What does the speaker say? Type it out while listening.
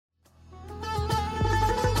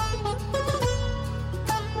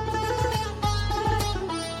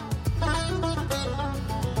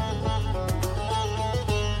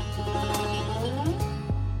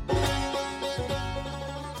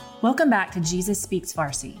Welcome back to Jesus Speaks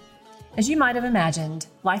Farsi. As you might have imagined,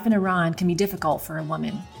 life in Iran can be difficult for a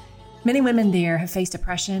woman. Many women there have faced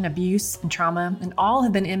oppression, abuse, and trauma, and all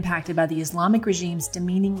have been impacted by the Islamic regime's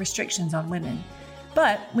demeaning restrictions on women.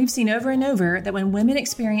 But we've seen over and over that when women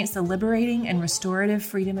experience the liberating and restorative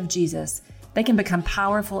freedom of Jesus, they can become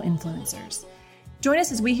powerful influencers. Join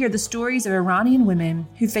us as we hear the stories of Iranian women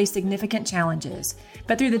who face significant challenges,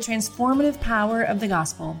 but through the transformative power of the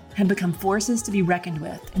gospel, have become forces to be reckoned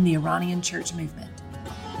with in the Iranian church movement.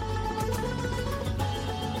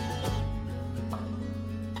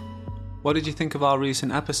 What did you think of our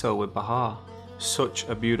recent episode with Bahar? Such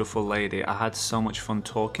a beautiful lady. I had so much fun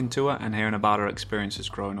talking to her and hearing about her experiences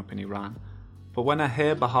growing up in Iran. But when I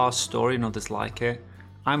hear Bahar's story and others like it,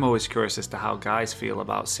 I'm always curious as to how guys feel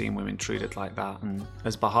about seeing women treated like that and,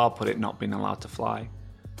 as Bahar put it, not being allowed to fly.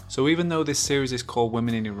 So even though this series is called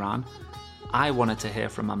Women in Iran, I wanted to hear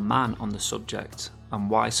from a man on the subject and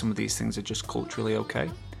why some of these things are just culturally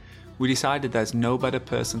okay. We decided there's no better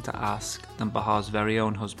person to ask than Bahar's very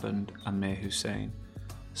own husband, Amir Hussain.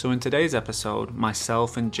 So in today's episode,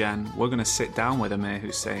 myself and Jen, we're going to sit down with Amir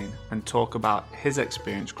Hussain and talk about his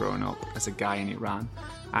experience growing up as a guy in Iran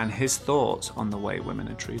and his thoughts on the way women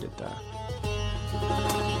are treated there.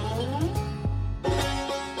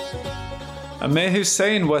 Amir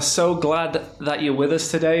Hussain, we're so glad that you're with us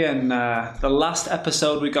today. And the last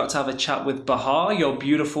episode we got to have a chat with Bahar, your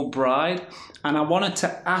beautiful bride. And I wanted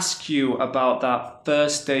to ask you about that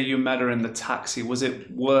first day you met her in the taxi. Was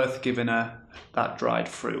it worth giving her that dried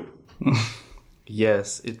fruit?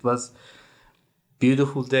 Yes, it was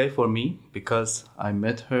beautiful day for me because I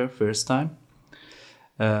met her first time.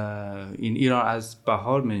 In Iran, as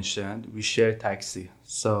Bahar mentioned, we share taxi.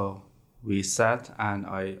 So we sat and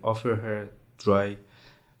I offered her dry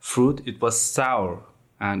fruit. It was sour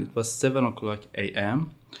and it was 7 o'clock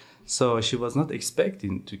a.m. So she was not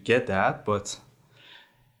expecting to get that, but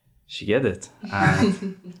she get it.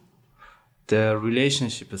 And the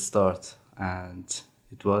relationship started and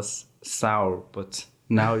it was sour, but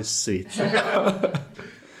now it's sweet.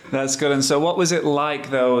 That's good. And so what was it like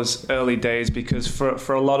those early days? Because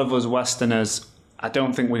for a lot of us Westerners, I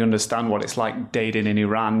don't think we understand what it's like dating in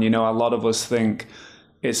Iran. You know, a lot of us think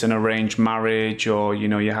it's an arranged marriage or, you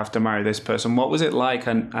know, you have to marry this person. What was it like?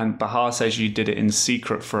 And Bahar says you did it in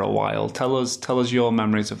secret for a while. Tell us your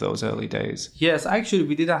memories of those early days. Yes, actually,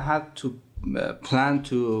 we didn't have to plan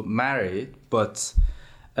to marry, but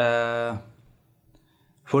for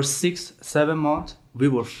 6-7 months, we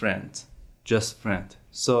were friends, just friends.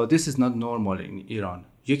 So this is not normal in Iran.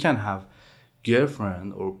 You can have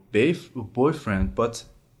girlfriend or boyfriend, but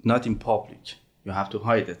not in public. You have to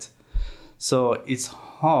hide it. So it's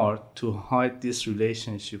hard to hide this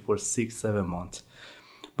relationship for 6-7 months.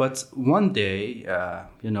 But one day,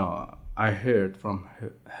 I heard from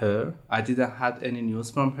her. I didn't have any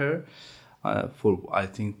news from her for, I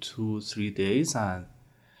think, 2-3 days. And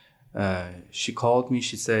she called me.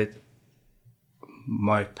 She said,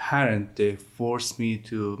 my parents, they forced me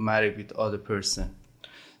to marry with other person.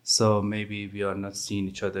 So maybe we are not seeing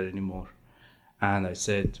each other anymore. And I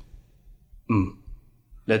said,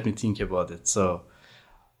 let me think about it. So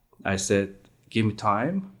I said, give me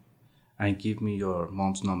time and give me your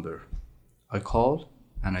mom's number. I called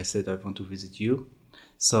and I said, I want to visit you.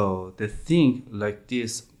 So the thing like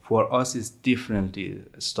this for us is differently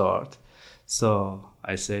start. So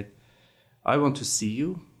I said, I want to see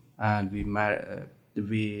you. And we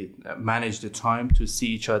managed the time to see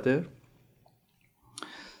each other.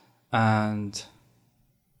 And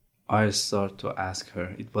I started to ask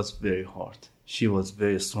her. It was very hard. She was a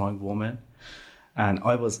very strong woman. And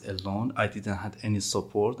I was alone. I didn't have any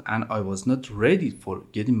support. And I was not ready for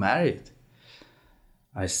getting married.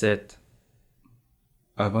 I said,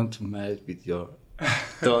 I want to marry with your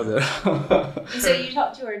daughter. So you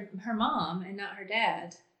talked to her mom and not her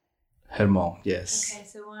dad? Her mom, yes. Okay,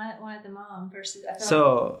 so why the mom versus...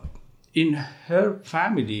 So in her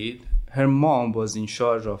family, her mom was in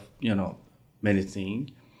charge of, many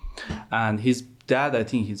things. And his dad, I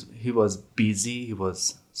think he was busy. He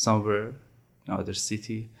was somewhere in another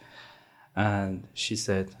city. And she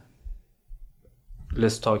said,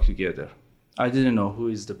 let's talk together. I didn't know who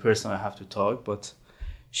is the person I have to talk, but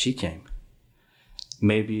she came.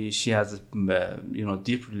 Maybe she has a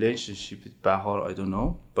deep relationship with Bahar, I don't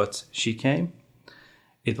know. But she came.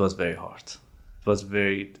 It was very hard. It was a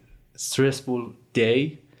very stressful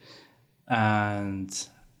day. And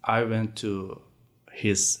I went to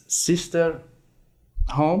his sister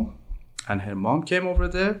home and her mom came over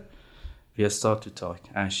there. We started to talk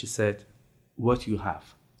and she said, what you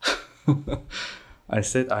have? I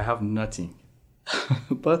said, I have nothing.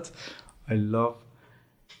 But I love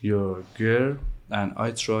your girl, and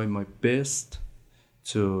I try my best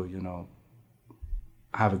to,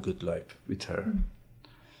 have a good life with her.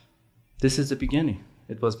 This is the beginning.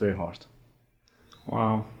 It was very hard.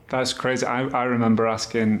 Wow, that's crazy. I remember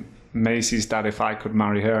asking Macy's dad if I could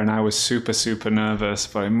marry her, and I was super, super nervous,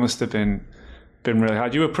 but it must have been really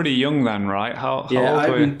hard. You were pretty young then, right? How old I've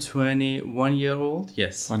were you? been 21 year old,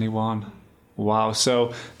 yes. 21. Wow,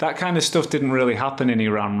 so that kind of stuff didn't really happen in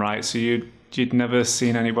Iran, right? So you'd never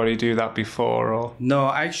seen anybody do that before, or?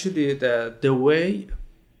 No, actually, the way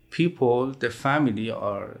people, the family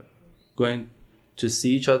are going to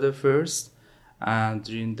see each other first, and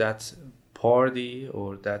during that party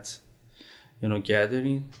or that,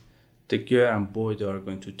 gathering, the girl and boy, they are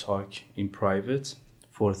going to talk in private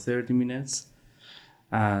for 30 minutes,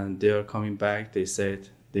 and they are coming back. They said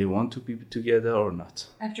they want to be together or not.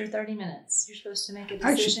 After 30 minutes, you're supposed to make a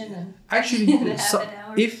decision. Actually, and have an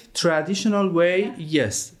hour. if traditional way,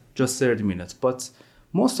 yes, just 30 minutes. But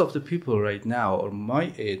most of the people right now, or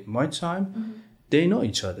my age, my time, they know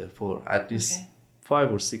each other for at least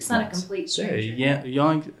 5 or 6 It's not months. a complete stranger.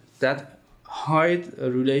 Young, that high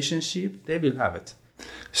relationship, they will have it.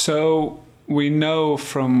 So we know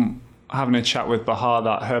from having a chat with Bahar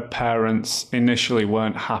that her parents initially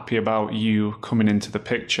weren't happy about you coming into the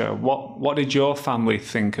picture. What did your family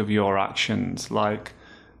think of your actions? Like,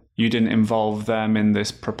 you didn't involve them in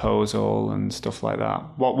this proposal and stuff like that.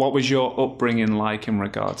 What was your upbringing like in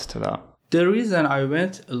regards to that? The reason I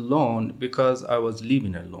went alone because I was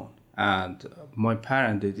living alone, and my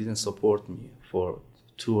parents, they didn't support me for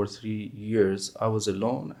 2 or 3 years. I was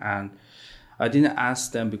alone, and I didn't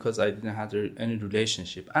ask them because I didn't have any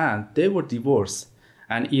relationship, and they were divorced.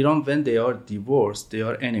 And Iran, when they are divorced, they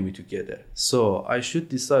are enemy together. So I should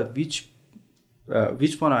decide which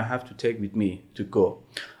one I have to take with me to go.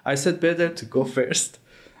 I said better to go first,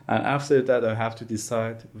 and after that I have to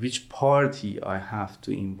decide which party I have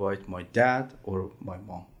to invite my dad or my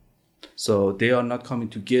mom. So they are not coming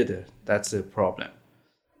together. That's the problem.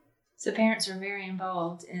 So parents are very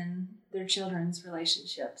involved in their children's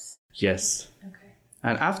relationships. Yes. Okay.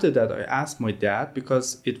 And after that, I asked my dad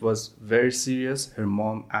because it was very serious. Her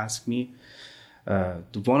mom asked me.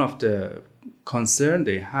 One of the concern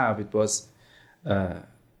they have, it was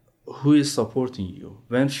who is supporting you.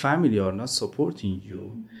 When family are not supporting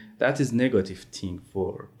you, that is negative thing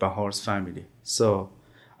for Bahar's family. So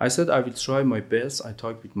I said I will try my best. I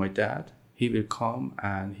talked with my dad. He will come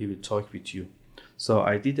and he will talk with you. So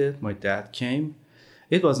I did it. My dad came.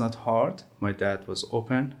 It was not hard. My dad was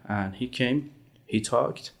open and he came, he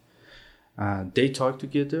talked, and they talked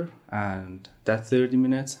together, and that 30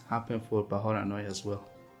 minutes happened for Bahar and I as well.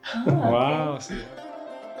 Wow.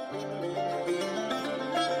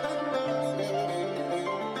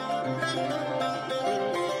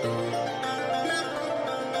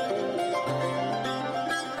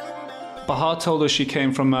 Bahar told us she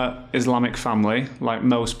came from an Islamic family, like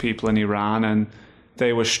most people in Iran, and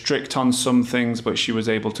they were strict on some things, but she was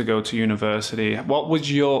able to go to university. What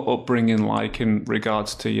was your upbringing like in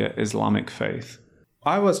regards to your Islamic faith?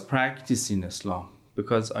 I was practicing Islam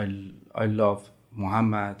because I love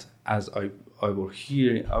Muhammad. As I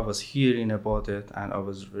was hearing about it, and I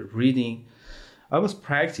was reading. I was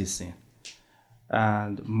practicing.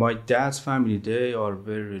 And my dad's family, they are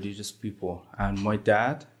very religious people. And my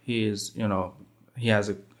dad, he has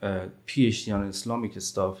a PhD on Islamic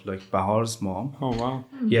stuff, like Bahar's mom. Oh, wow.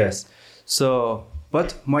 Yes. So,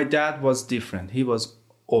 but my dad was different. He was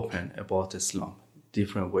open about Islam,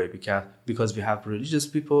 different way, because we have religious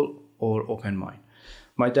people or open mind.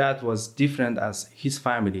 My dad was different as his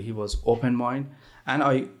family. He was open mind. And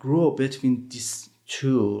I grew up between these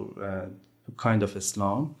two kind of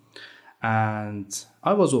Islam. And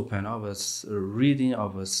I was open. I was reading. I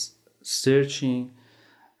was searching.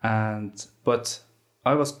 But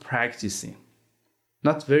I was practicing.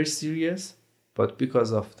 Not very serious, but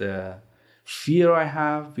because of the fear I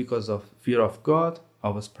have, because of fear of God, I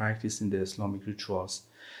was practicing the Islamic rituals.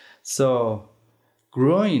 So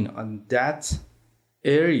growing on that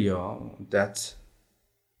area, that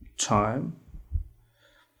time,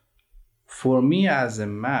 for me as a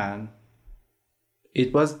man,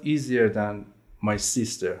 it was easier than my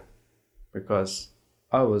sister, because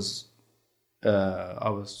I was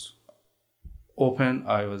open,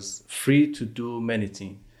 I was free to do many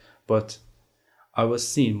things. But I was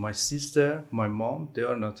seeing my sister, my mom, they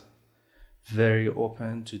are not very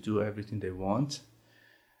open to do everything they want.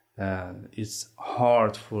 It's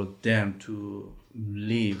hard for them to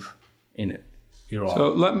live in Iran. So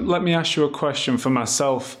let me ask you a question for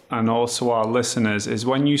myself and also our listeners, is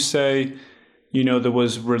when you say, there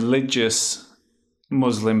was religious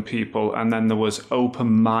Muslim people and then there was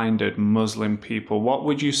open-minded Muslim people. What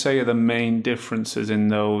would you say are the main differences in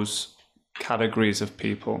those categories of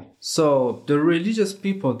people? So the religious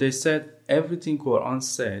people, they said everything Quran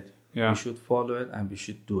said, Yeah. we should follow it and we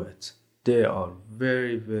should do it. They are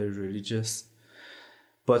very, very religious.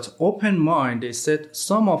 But open mind, they said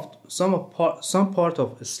some part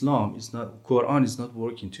of Islam is not, Quran is not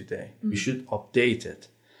working today. We should update it.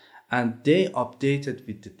 And they updated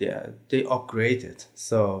they upgraded.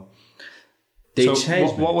 So they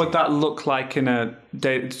changed. What would that look like in a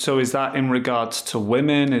day? So is that in regards to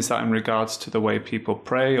women? Is that in regards to the way people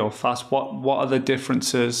pray or fast? What are the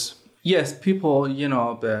differences? Yes, people,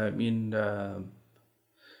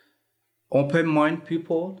 open mind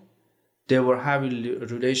people, they were having a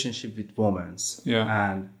relationship with women.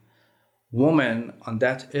 Yeah. And women on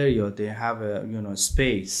that area, they have a,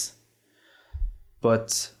 space.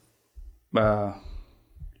 But,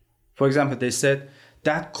 for example, they said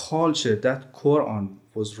that culture, that Quran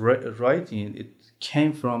was writing, it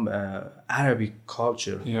came from Arabic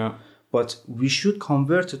culture. Yeah. But we should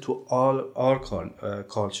convert it to all our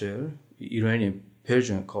culture, Iranian,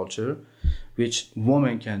 Persian culture, which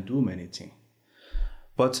women can do many things.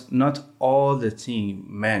 But not all the thing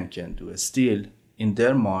men can do. Still, in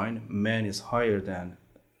their mind, man is higher than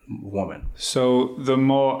woman. So the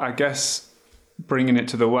more, I guess, bringing it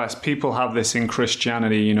to the West, people have this in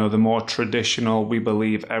Christianity, the more traditional, we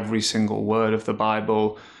believe every single word of the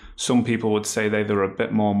Bible. Some people would say they're a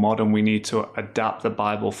bit more modern. We need to adapt the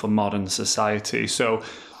Bible for modern society. So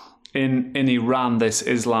in Iran, this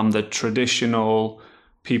Islam, the traditional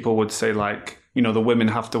people would say the women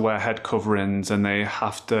have to wear head coverings and they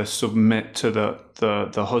have to submit to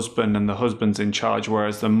the husband and the husband's in charge.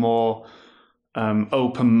 Whereas the more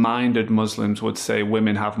open-minded Muslims would say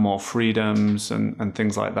women have more freedoms and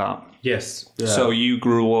things like that. Yes. So you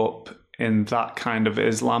grew up in that kind of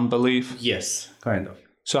Islam belief? Yes, kind of.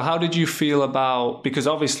 So how did you feel about, because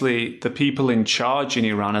obviously the people in charge in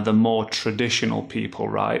Iran are the more traditional people,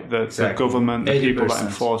 right? The government, the people that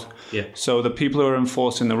enforce. Yeah. So the people who are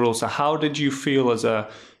enforcing the rules. So how did you feel as a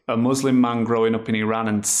Muslim man growing up in Iran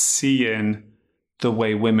and seeing the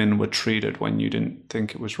way women were treated when you didn't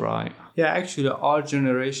think it was right? Yeah, actually our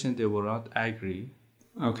generation, they will not agree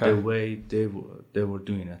the way they were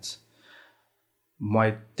doing it.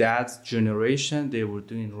 My dad's generation, they were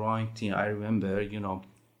doing wrong thing. I remember,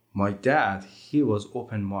 my dad, he was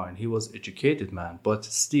open-minded. He was educated man, but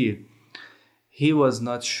still, he was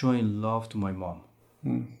not showing love to my mom.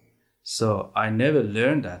 So I never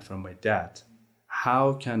learned that from my dad.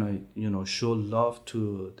 How can I, show love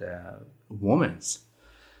to the women?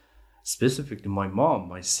 Specifically my mom,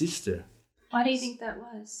 my sister. Why do you think that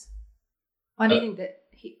was? Why do you think that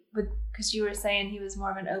he would, because you were saying he was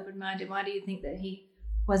more of an open-minded, why do you think that he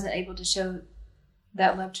wasn't able to show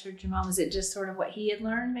that love towards your mom? Was it just sort of what he had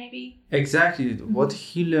learned maybe? Exactly. What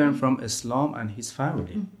he learned from Islam and his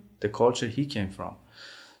family, the culture he came from.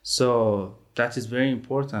 So that is very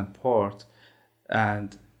important part.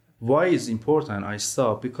 And why is important, I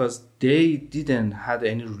saw, because they didn't have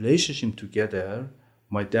any relationship together.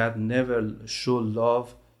 My dad never showed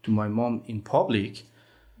love to my mom in public.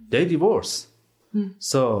 They divorced.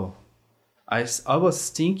 So I was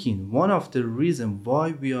thinking, one of the reasons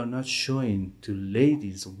why we are not showing to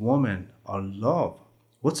ladies, women, our love,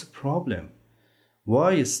 what's the problem?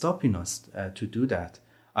 Why is stopping us to do that?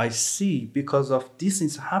 I see because of this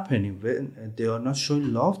is happening when they are not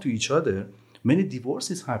showing love to each other, many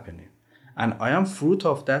divorces happening. And I am fruit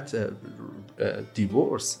of that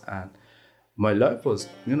divorce, and my life was,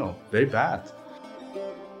 very bad.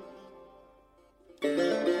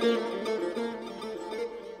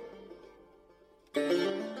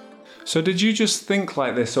 So did you just think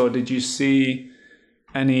like this, or did you see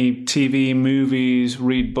any TV, movies,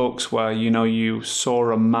 read books where, you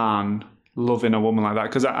saw a man loving a woman like that?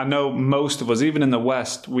 Because I know most of us, even in the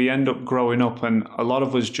West, we end up growing up and a lot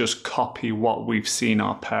of us just copy what we've seen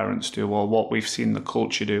our parents do or what we've seen the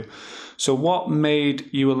culture do. So what made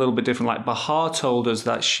you a little bit different? Like Bahar told us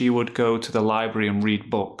that she would go to the library and read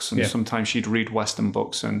books, and sometimes she'd read Western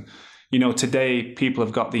books. And, today people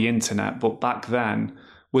have got the internet, but back then,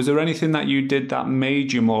 was there anything that you did that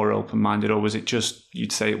made you more open-minded, or was it just,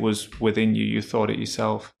 you'd say it was within you, you thought it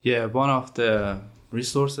yourself? Yeah, one of the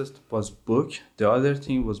resources was book. The other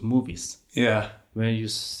thing was movies. Yeah. When you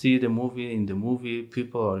see the movie,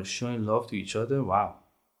 people are showing love to each other. Wow.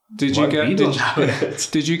 Did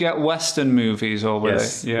you get Western movies, or were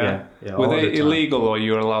they? Yeah. Were they illegal, or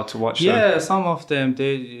you were allowed to watch them? Yeah, some of them,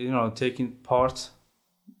 they, taking part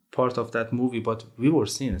part of that movie, but we were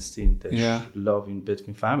seeing still the love in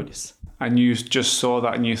between families. And you just saw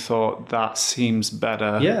that and you thought, that seems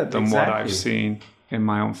better than what I've seen in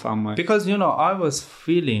my own family. Because, I was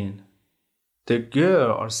feeling the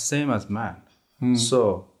girl are same as man.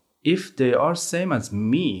 So if they are same as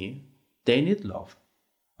me, they need love.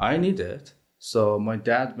 I need it. So my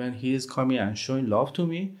dad, when he is coming and showing love to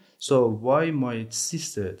me, so why my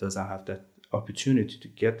sister doesn't have that opportunity to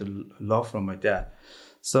get the love from my dad?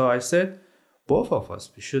 So I said, both of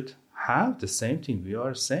us, we should have the same thing. We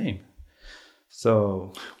are same.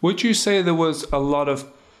 So would you say there was a lot of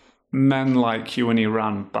men like you in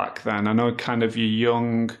Iran back then? I know kind of you're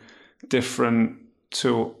young, different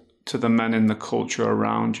to the men in the culture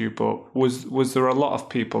around you, but was there a lot of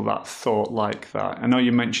people that thought like that? I know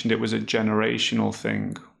you mentioned it was a generational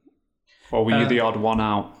thing, or were you the odd one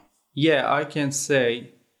out? Yeah, I can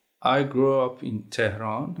say I grew up in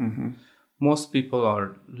Tehran. Most people are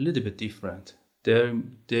a little bit different.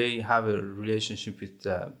 They have a relationship with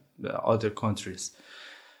the other countries.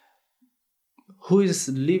 Who is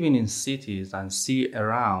living in cities and see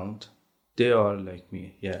around, they are like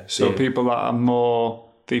me. Yeah. So people that are more,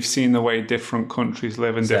 they've seen the way different countries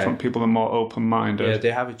live and different people are more open-minded. Yeah,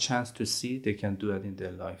 they have a chance to see, they can do it in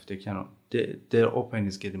their life. They cannot, their open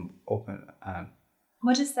is getting open. And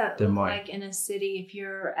what does that look like in a city if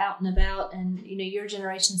you're out and about and, your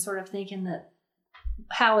generation sort of thinking that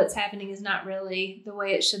how it's happening is not really the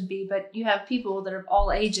way it should be, but you have people that are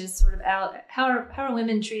all ages sort of out. How are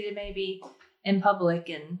women treated maybe in public,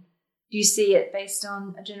 and do you see it based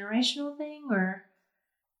on a generational thing, or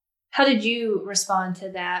how did you respond to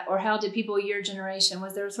that, or how did people your generation,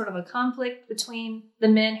 was there sort of a conflict between the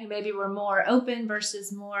men who maybe were more open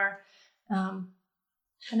versus more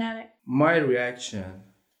fanatic? My reaction,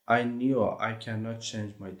 I knew I cannot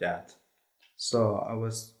change my dad, so I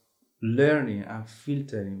was learning and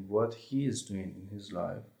filtering what he is doing in his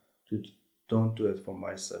life to don't do it for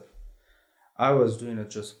myself. I was doing it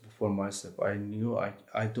just for myself. I knew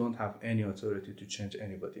I don't have any authority to change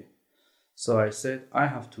anybody. So I said, I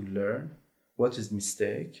have to learn what is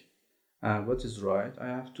mistake and what is right. I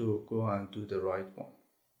have to go and do the right one.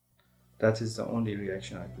 That is the only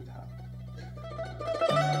reaction I could have.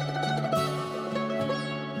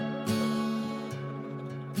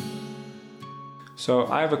 So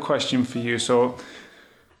I have a question for you. So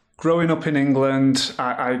growing up in England,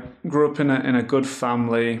 I grew up in a good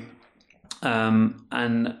family.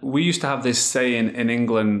 And we used to have this saying in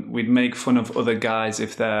England, we'd make fun of other guys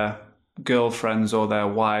if their girlfriends or their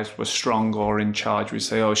wives were strong or in charge. We'd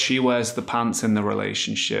say, oh, she wears the pants in the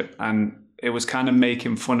relationship. And it was kind of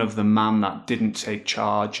making fun of the man that didn't take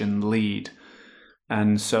charge and lead.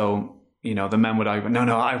 And so, the men would argue,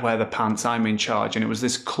 no, I wear the pants, I'm in charge. And it was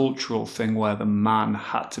this cultural thing where the man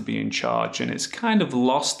had to be in charge. And it's kind of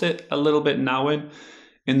lost it a little bit now in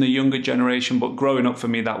the younger generation, but growing up for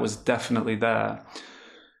me, that was definitely there.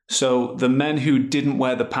 So the men who didn't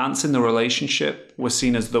wear the pants in the relationship were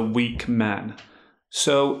seen as the weak men.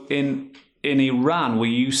 So in Iran, were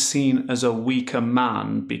you seen as a weaker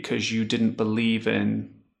man because you didn't believe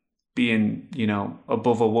in being,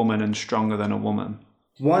 above a woman and stronger than a woman?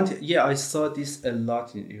 I saw this a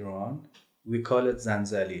lot in Iran. We call it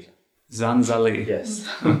Zanzalil. Zanzalil? Yes.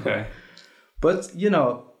 Okay. But,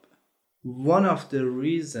 one of the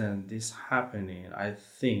reasons this happening, I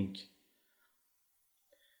think,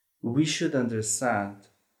 we should understand,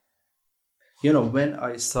 when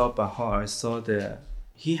I saw Bahar, I saw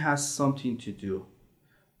he has something to do.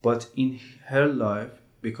 But in her life,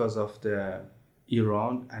 because of the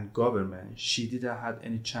Iran and government, she didn't have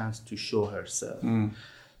any chance to show herself.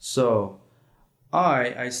 So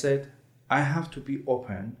I said, I have to be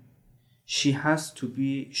open. She has to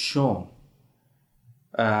be shown.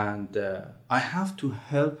 And I have to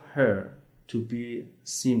help her to be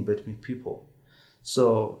seen between people.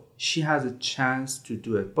 So she has a chance to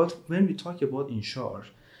do it. But when we talk about in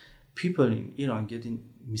charge, people in Iran getting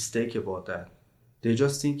mistake about that. They're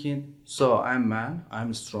just thinking, so I'm man,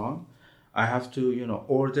 I'm strong. I have to,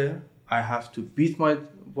 order. I have to beat my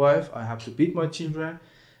wife. I have to beat my children.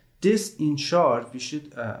 This in charge, we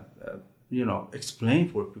should, explain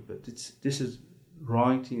for people. This is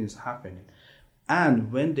wrong thing is happening.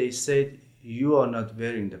 And when they said, you are not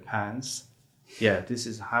wearing the pants, this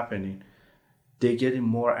is happening, they're getting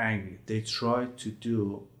more angry. They try to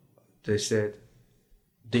do, they said,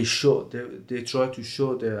 they try to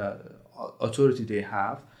show the authority they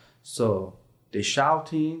have. So they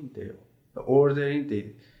shouting, they ordering,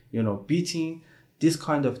 they, beating, this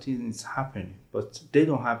kind of thing is happening. But they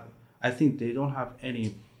don't have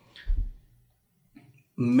any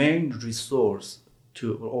main resource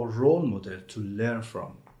or role model to learn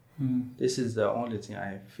from. This is the only thing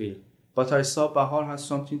I feel. But I saw Bahar has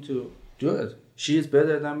something to do it. She is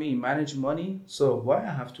better than me in managing money, so why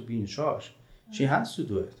I have to be in charge? She has to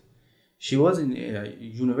do it. She was in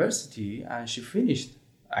university and she finished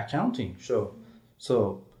accounting. So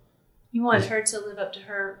You want her to live up to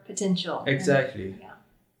her potential. exactly. Yeah.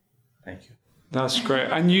 Thank you. That's great.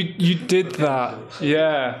 And you did that.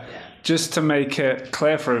 Yeah. Just to make it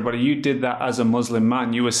clear for everybody, you did that as a Muslim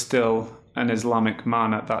man. You were still an Islamic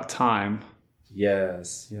man at that time.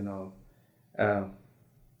 Yes,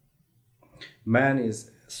 man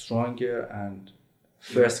is stronger and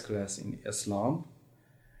first class in Islam,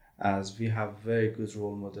 as we have very good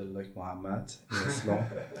role model like Muhammad in Islam,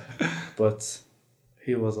 but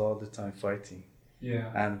he was all the time fighting.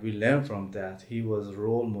 Yeah. And we learn from that. He was a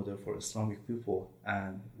role model for Islamic people,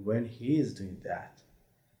 and when he is doing that,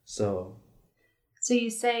 so you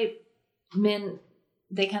say men,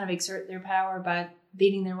 they kind of exert their power by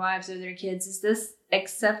beating their wives or their kids. Is this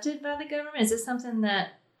accepted by the government? Is this something that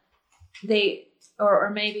they, or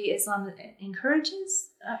maybe Islam encourages?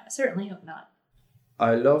 I certainly hope not.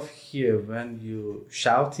 I love here when you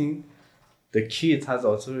shouting, the kid has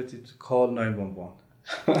authority to call 911.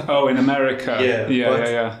 Oh, in America.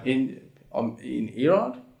 Yeah. In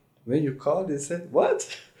Iran, when you call, they said, "What?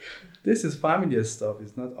 This is family stuff.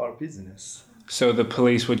 It's not our business." So the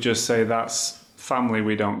police would just say, that's family,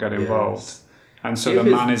 we don't get involved. Yes. And so If the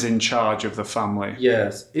it's- man is in charge of the family.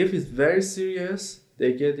 Yes, if it's very serious,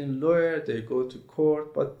 they get in lawyer, they go to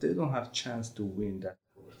court, but they don't have chance to win that.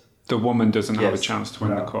 The woman doesn't have a Yes. chance to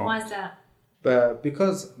win the No. court. Why is that? But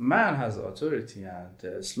because man has authority, and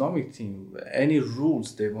the Islamic team, any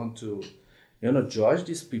rules they want to, judge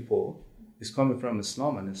these people is coming from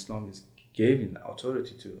Islam, and Islam is giving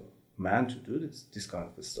authority to man to do this kind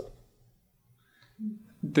of stuff.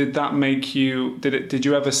 Did that make you? Did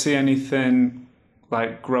you ever see anything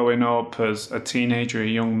like growing up as a teenager, a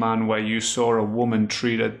young man, where you saw a woman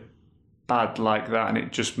treated bad like that, and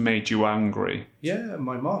it just made you angry? Yeah,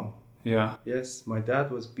 my mom. Yeah. Yes, my dad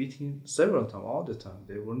was beating several times, all the time.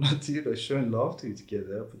 They were not showing love to each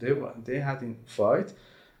other, but they had a fight,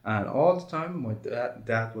 and all the time my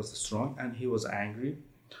dad was strong and he was angry,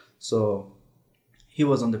 so he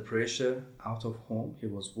was under pressure out of home. He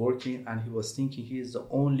was working and he was thinking he is the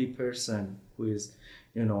only person who is,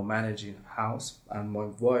 managing house, and my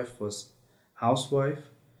wife was housewife.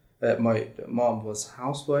 My mom was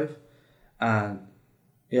housewife, and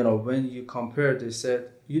when you compare, they said,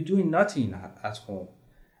 you're doing nothing at home,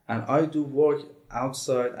 and I do work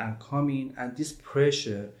outside and come in, and this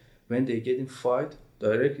pressure, when they get in fight,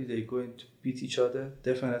 directly they're going to beat each other.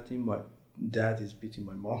 Definitely my dad is beating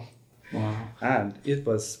my mom. Wow. And it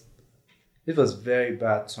was very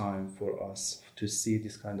bad time for us to see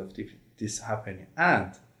this kind of this happening,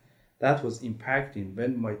 and that was impacting.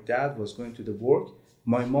 When my dad was going to the work,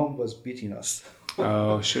 my mom was beating us.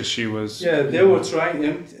 Oh, she was. Yeah, they were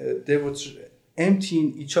trying. They were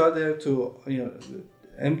emptying each other to,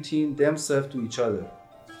 emptying themselves to each other.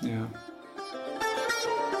 Yeah.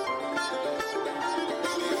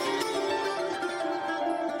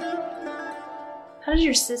 How did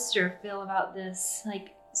your sister feel about this?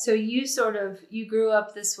 So you grew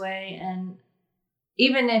up this way, and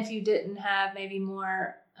even if you didn't have maybe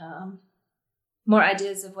more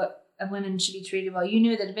ideas of what women should be treated well, you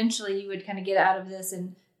knew that eventually you would kind of get out of this,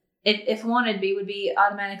 and if wanted be, would be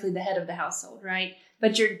automatically the head of the household, right?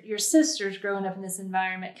 But your sister's growing up in this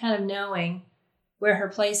environment, kind of knowing where her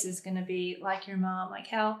place is going to be, like your mom. Like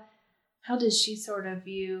how does she sort of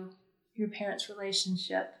view your parents'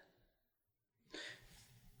 relationship?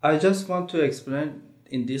 I just want to explain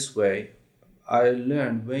in this way. I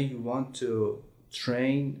learned when you want to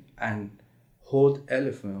train and hold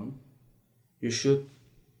elephant, you should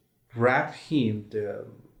wrap him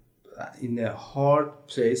in the hard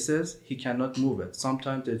places. He cannot move it.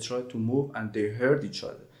 Sometimes they try to move and they hurt each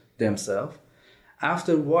other themselves.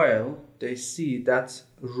 After a while, they see that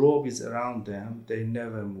rope is around them. They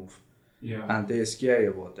never move. Yeah. And they're scary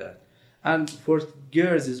about that. And for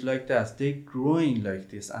girls, it's like that. They're growing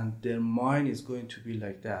like this, and their mind is going to be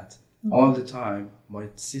like that all the time. My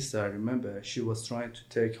sister, I remember, she was trying to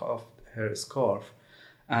take off her scarf,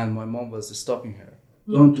 and my mom was stopping her.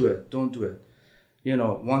 Don't do it. Don't do it.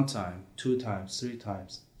 1 time, 2 times, 3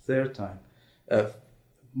 times, 3rd time.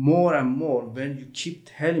 More and more, when you keep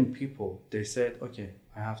telling people, they said, okay,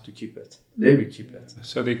 I have to keep it. They will keep it.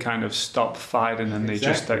 So they kind of stop fighting and they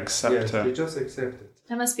just accept Yes, it. they just accept it.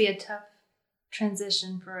 That must be a tough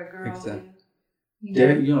transition for a girl. Exactly.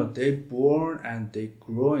 Who, They born and they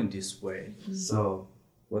grow in this way. So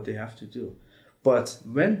what they have to do. But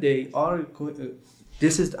when they are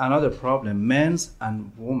This is another problem. Men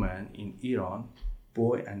and women in Iran,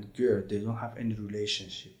 boy and girl, they don't have any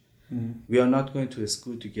relationship. We are not going to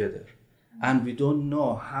school together. And we don't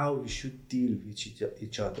know how we should deal with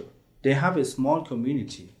each other. They have a small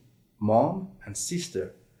community, mom and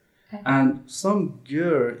sister, and some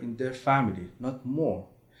girl in their family, not more.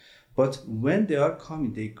 But when they are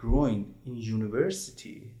coming, they growing in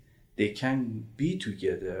university, they can be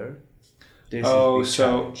together.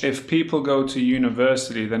 So if people go to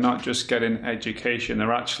university, they're not just getting education,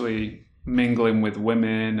 they're actually mingling with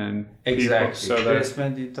women and exactly. people. So they're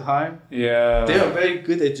spending time. Yeah. They are very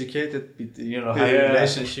good educated, having a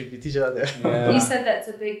relationship with each other. Yeah. You said that's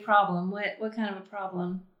a big problem. What kind of a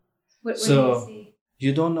problem? What do you see?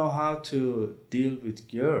 You don't know how to deal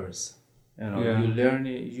with girls. You learn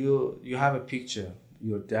it. You have a picture.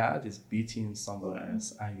 Your dad is beating someone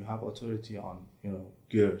else, and you have authority on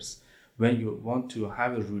girls. When you want to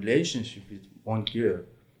have a relationship with one girl,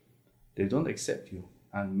 they don't accept you,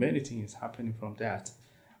 and many things happening from that,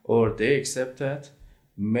 or they accept that.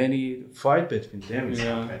 Many fight between them is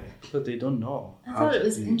happening because they don't know. I thought it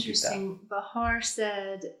was interesting. Bahar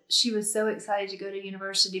said she was so excited to go to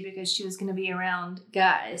university because she was going to be around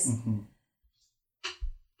guys. Mm-hmm.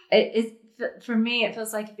 For me, it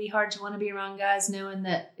feels like it'd be hard to want to be around guys knowing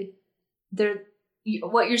that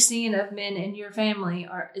what you're seeing of men in your family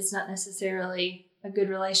is not necessarily a good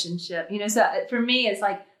relationship. So for me, it's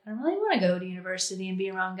like, I don't really want to go to university and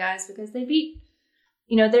be around guys because they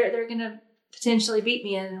they're going to potentially beat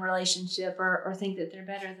me in a relationship or think that they're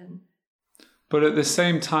better than. But at the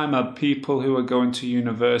same time, are people who are going to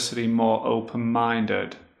university more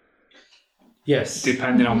open-minded? Yes.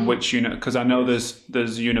 Depending on which because I know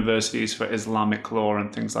there's universities for Islamic law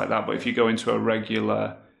and things like that, but if you go into a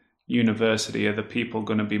regular university, are the people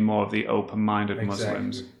going to be more of the open-minded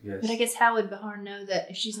Muslims? Yes. But I guess how would Bahar know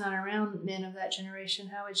that if she's not around men of that generation,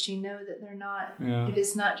 how would she know that they're not, if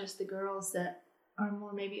it's not just the girls that are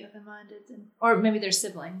more maybe open-minded or maybe they're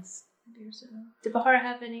siblings. Did Bahar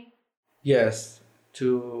have any? Yes,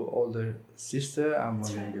 2 older sister and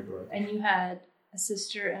 1 younger brother. And you had a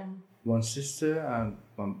sister and 1 sister and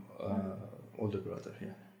 1 older brother. Yeah.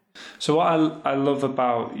 So what I love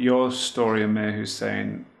about your story, Amir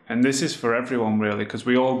Hussein, and this is for everyone really, because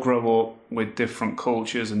we all grow up with different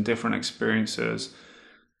cultures and different experiences.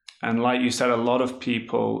 And like you said, a lot of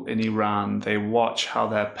people in Iran, they watch how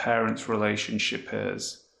their parents' relationship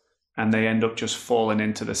is, and they end up just falling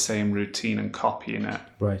into the same routine and copying it.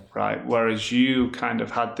 Right. Whereas you kind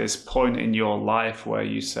of had this point in your life where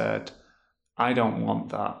you said, I don't want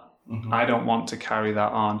that. Mm-hmm. I don't want to carry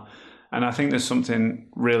that on. And I think there's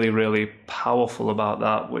something really, really powerful about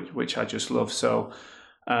that, which I just love. So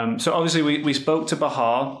obviously we spoke to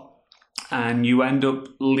Bahar, and you end up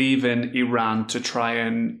leaving Iran to try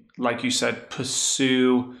and, like you said,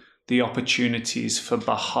 pursue the opportunities for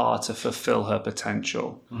Bahar to fulfill her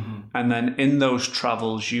potential. Mm-hmm. And then in those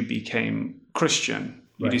travels, you became Christian.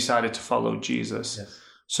 You decided to follow Jesus. Yes.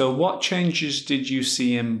 So what changes did you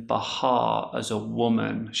see in Bahar as a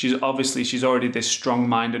woman? She's already this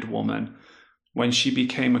strong-minded woman. When she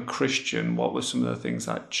became a Christian, what were some of the things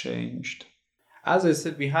that changed? As I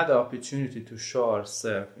said, we had the opportunity to show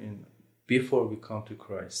ourselves before we come to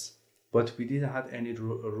Christ, but we didn't have any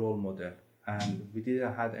role model, and we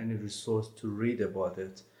didn't have any resource to read about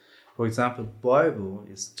it. For example, Bible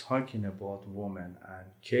is talking about women and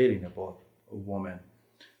caring about a woman.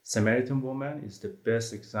 Samaritan woman is the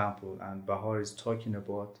best example, and Bahar is talking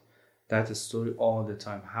about that story all the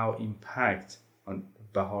time, how impact on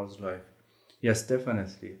Bahar's life. Yes,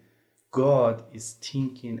 definitely. God is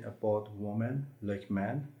thinking about women like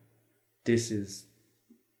men. This is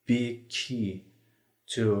big key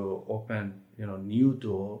to open, new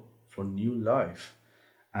door for new life,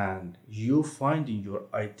 and you finding your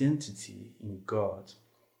identity in God,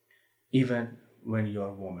 even when you are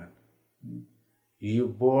a woman. You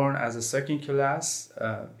born as a second-class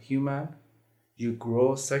human, you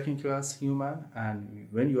grow second-class human, and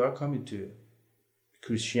when you are coming to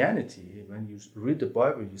Christianity, when you read the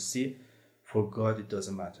Bible, you see, for God it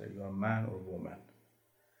doesn't matter, you are man or woman.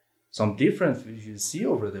 Some difference you see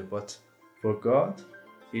over there, but for God,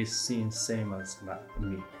 He's seen same as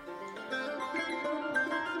me.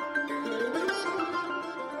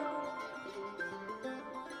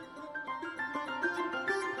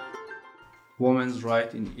 Women's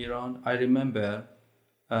right in Iran. I remember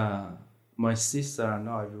my sister and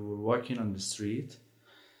I, we were walking on the street.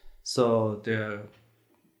 So the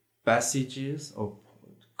passages of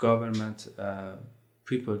government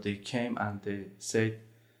people, they came and they said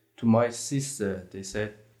to my sister, they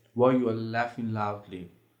said, why you are laughing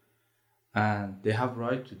loudly? And they have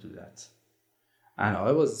right to do that. And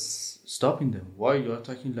I was stopping them. Why you are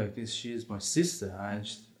talking like this? She is my sister.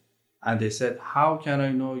 And they said, how can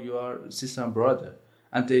I know you are sister and brother?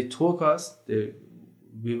 And they took us.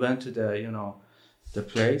 We went to the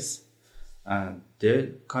place, and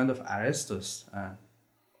they kind of arrested us. And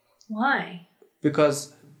Why?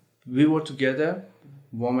 because we were together,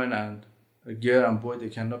 woman and a girl and boy, they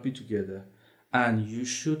cannot be together. And you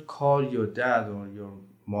should call your dad or your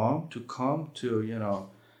mom to come to,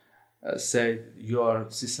 say you are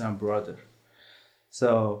sister and brother.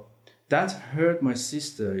 So that hurt my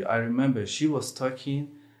sister. I remember she was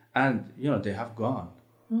talking, and they have gone.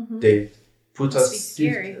 They put us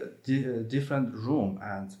in a different room,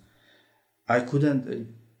 and I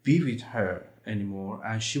couldn't be with her anymore,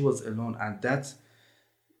 and she was alone, and that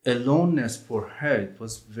aloneness for her, it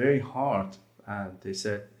was very hard. And they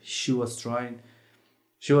said she is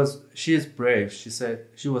brave. She said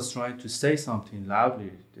she was trying to say something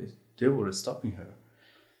loudly. They were stopping her.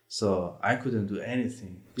 So I couldn't do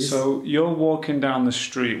anything. So you're walking down the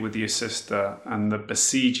street with your sister and the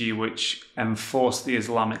Basiji, which enforced the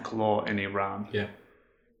Islamic law in Iran. Yeah.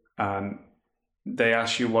 And they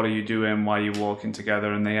ask you, what are you doing? Why are you walking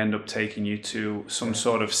together? And they end up taking you to some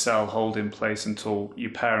sort of cell holding place until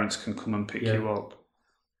your parents can come and pick you up.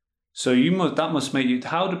 So that must make you...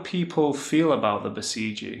 How do people feel about the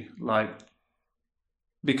Basiji?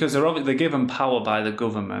 Because they're given power by the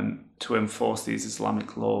government to enforce these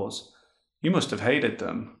Islamic laws. You must have hated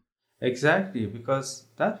them. Exactly, because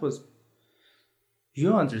that was...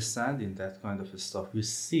 You understanding that kind of stuff. You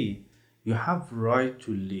see, you have right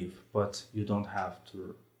to live, but you don't have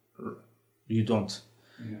to... You don't.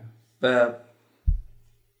 Yeah. But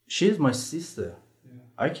she is my sister. Yeah.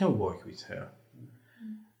 I can work with her.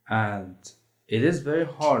 And it is very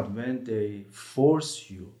hard when they force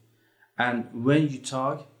you. And when you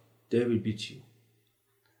talk, they will beat you.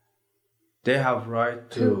 They have right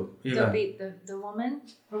to... They'll beat the woman?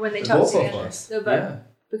 Or when they talk both together? of us. Yeah.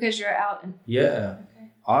 Because you're out and... Yeah.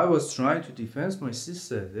 Okay. I was trying to defend my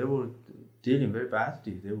sister. They were dealing very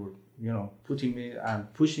badly. They were, putting me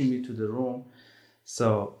and pushing me to the room.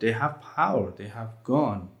 So they have power. They have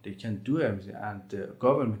gun. They can do everything. And the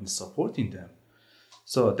government is supporting them.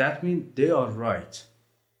 So that means they are right.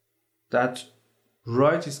 That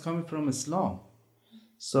right is coming from Islam.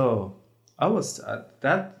 So I was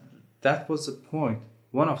that was the point.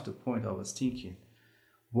 One of the point I was thinking,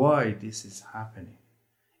 why this is happening.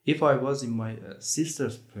 If I was in my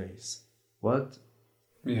sister's place, what?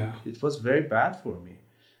 Yeah. It was very bad for me.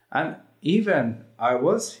 And even I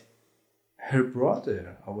was her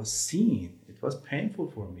brother. I was seen. It was painful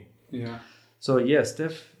for me. Yeah. So yes,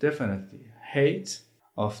 definitely hate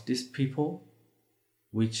of these people,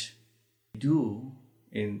 which do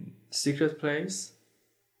in secret place,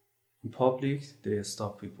 in public, they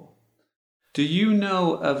stop people. Do you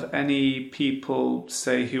know of any people,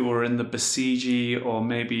 say, who were in the Basiji or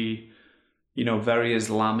maybe, very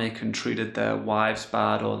Islamic and treated their wives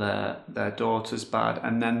bad or their daughters bad,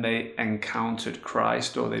 and then they encountered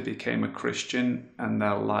Christ or they became a Christian and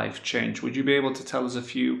their life changed? Would you be able to tell us a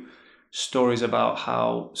few stories about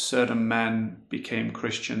how certain men became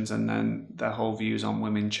Christians and then their whole views on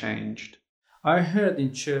women changed? I heard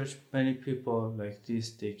in church many people like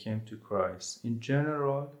this, they came to Christ. In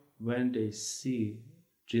general, when they see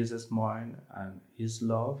Jesus' mind and his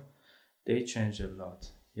love, they change a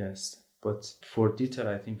lot. Yes. But for detail,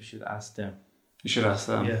 I think we should ask them. You should ask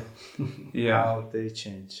them. Yeah. Yeah. How they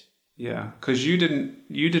change. Yeah. Because you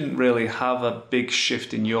didn't really have a big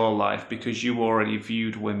shift in your life because you already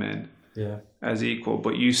viewed women as equal.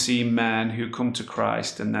 But you see men who come to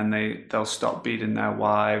Christ and then they'll stop beating their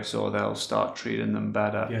wives or they'll start treating them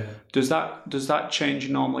better. Yeah. Does that change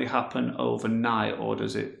normally happen overnight or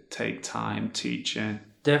does it take time teaching?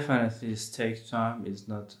 Definitely it takes time. It's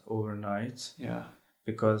not overnight. Yeah.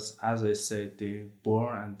 Because as I said, they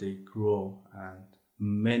born and they grow, and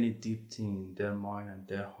many deep things in their mind and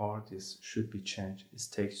their heart should be changed. It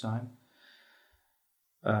takes time.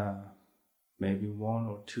 Maybe 1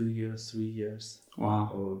 or 2 years, 3 years. Wow.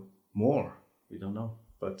 Or more. We don't know.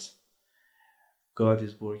 But God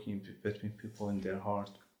is working between people in their heart.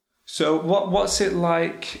 So what's it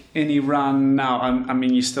like in Iran now? I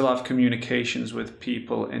mean, you still have communications with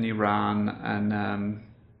people in Iran and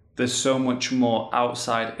there's so much more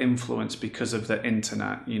outside influence because of the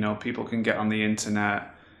internet. People can get on the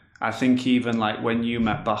internet. I think even like when you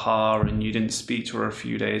met Bahar and you didn't speak to her a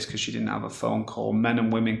few days because she didn't have a phone call, men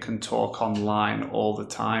and women can talk online all the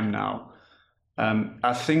time now.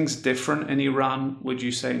 Are things different in Iran, would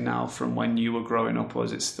you say, now from when you were growing up, or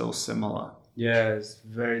is it still similar? Yeah, it's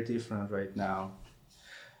very different right now.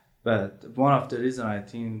 But one of the reasons I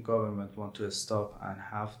think government want to stop and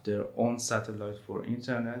have their own satellite for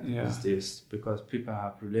internet is this, because people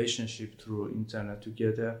have relationship through internet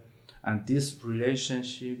together, and this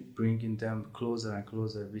relationship bringing them closer and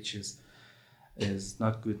closer, which is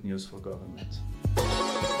not good news for government.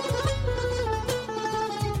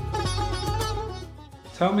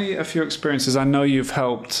 Tell me a few experiences. I know you've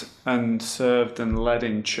helped and served and led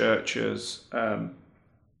in churches,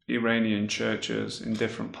 Iranian churches in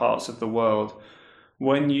different parts of the world.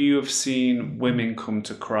 When you have seen women come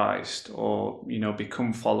to Christ or,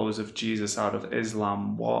 become followers of Jesus out of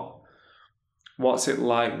Islam, what's it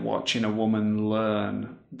like watching a woman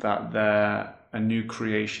learn that they're a new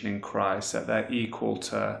creation in Christ, that they're equal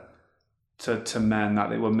to men, that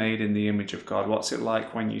they were made in the image of God? What's it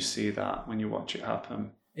like when you see that, when you watch it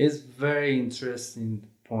happen? It's very interesting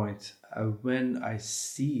point. When I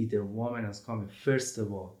see the woman is coming, first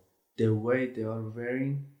of all, the way they are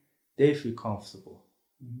wearing, they feel comfortable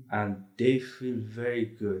and they feel very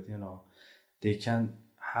good. They can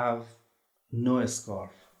have no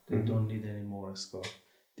scarf. They don't need any more scarf.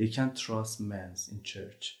 They can trust men in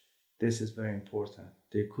church. This is very important.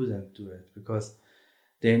 They couldn't do it because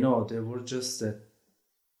they know they were just a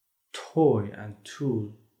toy and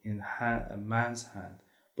tool in a man's hand.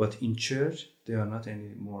 But in church, they are not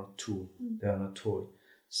any more tool. They are not toy.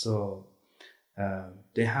 So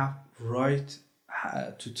they have right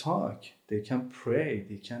to talk. They can pray.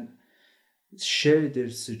 They can share their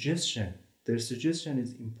suggestion. Their suggestion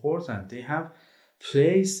is important. They have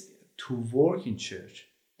place to work in church.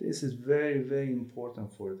 This is very, very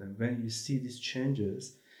important for them. When you see these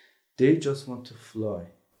changes, they just want to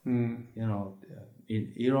fly. In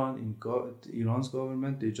Iran, Iran's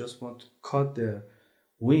government, they just want to cut their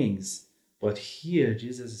wings. But here,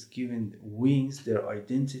 Jesus is giving wings, their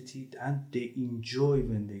identity, and they enjoy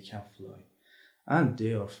when they can fly. And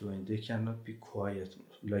they are flying. They cannot be quiet.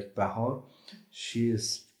 Like Bahar, she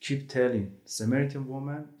is keep telling Samaritan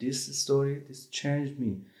woman, this story, this changed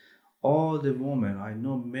me. All the women, I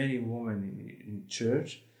know many women in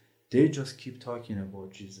church, they just keep talking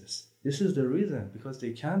about Jesus. This is the reason, because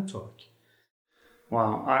they can talk.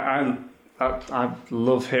 Wow, I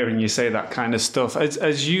love hearing you say that kind of stuff.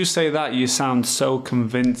 As you say that, you sound so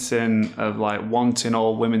convincing of like wanting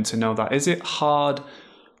all women to know that. Is it hard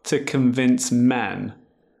to convince men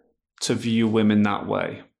to view women that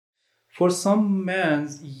way? For some men,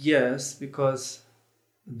 yes, because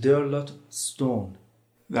they're a lot stone.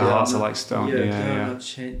 Their hearts are like stone.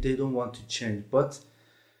 They don't want to change. But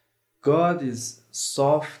God is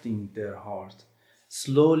softening their heart.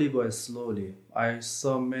 Slowly by slowly. I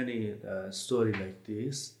saw many stories like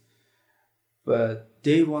this. But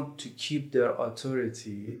they want to keep their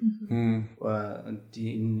authority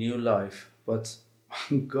in new life. But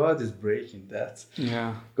God is breaking that.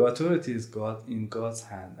 Yeah. The authority is in God's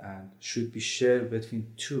hand and should be shared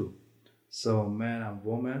between two. So man and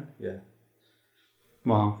woman,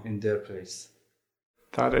 wow, in their place.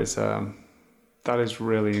 That is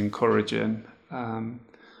really encouraging.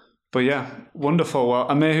 But yeah, wonderful. Well,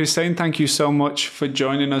 Amir Hussein, thank you so much for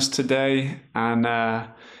joining us today. And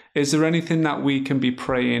is there anything that we can be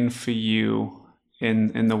praying for you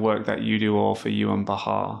in the work that you do, or for you and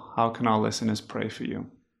Bahar? How can our listeners pray for you?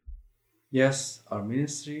 Yes, our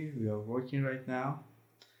ministry, we are working right now.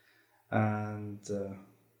 And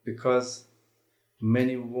because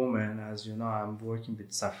many women, as you know, I'm working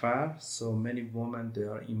with Safar, so many women, they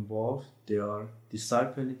are involved, they are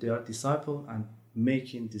disciple and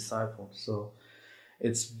making disciples. So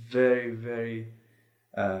it's very, very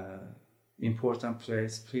important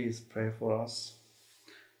place. Please pray for us.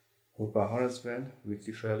 For Bahar as well,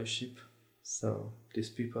 weekly fellowship. So these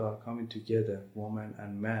people are coming together, woman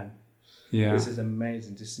and man. Yeah. This is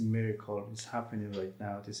amazing. This is a miracle. It's happening right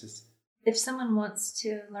now. If someone wants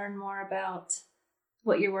to learn more about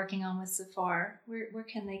what you're working on with Safar, where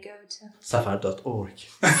can they go to? Safar.org.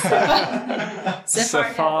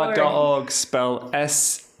 Safar.org, spelled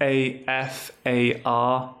SAFAR.org.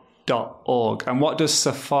 And what does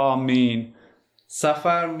Safar mean?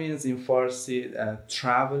 Safar means in Farsi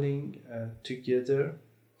traveling together.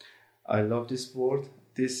 I love this word.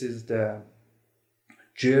 This is the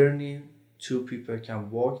journey two people can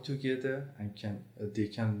walk together and they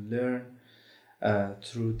can learn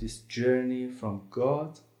through this journey from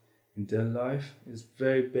God in their life. It's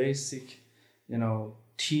very basic,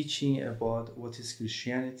 teaching about what is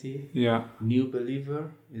Christianity. Yeah. New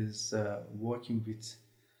believer is working with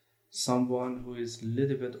someone who is a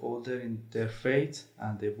little bit older in their faith,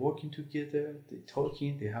 and they're working together, they're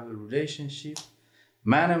talking, they have a relationship.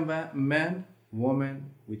 Man and man,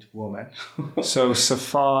 woman with woman. So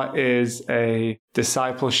Safar is a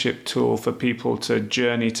discipleship tool for people to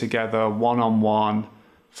journey together one-on-one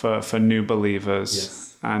for new believers.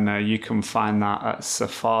 Yes. And you can find that at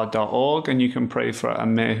safar.org, and you can pray for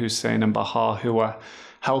Amir Hussein and Bahar, who are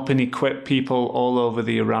helping equip people all over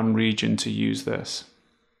the Iran region to use this.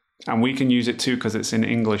 And we can use it too because it's in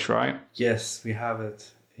English, right? Yes, we have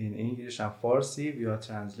it in English and Farsi. We are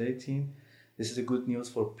translating. This is a good news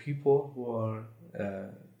for people who are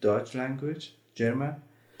Dutch language, German,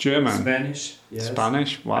 Spanish, yes,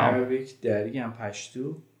 Spanish, wow. Arabic, Dari and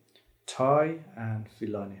Pashto, Thai and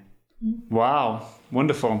Filani. Wow,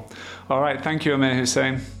 wonderful. All right, thank you, Amir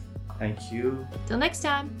Hussein. Thank you. Till next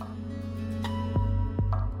time.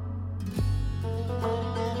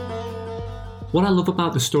 What I love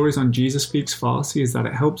about the stories on Jesus Speaks Farsi is that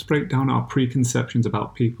it helps break down our preconceptions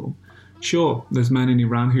about people. Sure, there's men in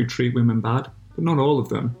Iran who treat women bad, but not all of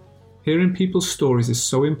them. Hearing people's stories is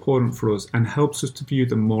so important for us and helps us to view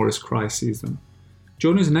them more as Christ sees them.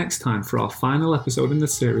 Join us next time for our final episode in the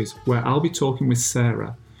series, where I'll be talking with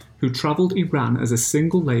Sarah, who travelled Iran as a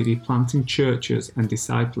single lady planting churches and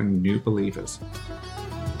discipling new believers.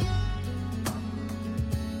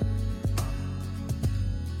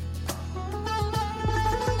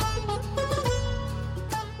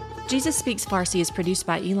 Jesus Speaks Farsi is produced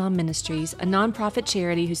by Elam Ministries, a nonprofit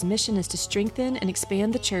charity whose mission is to strengthen and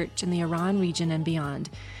expand the church in the Iran region and beyond.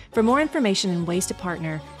 For more information and ways to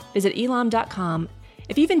partner, visit elam.com.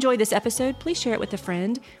 If you've enjoyed this episode, please share it with a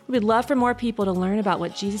friend. We would love for more people to learn about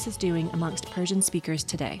what Jesus is doing amongst Persian speakers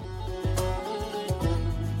today.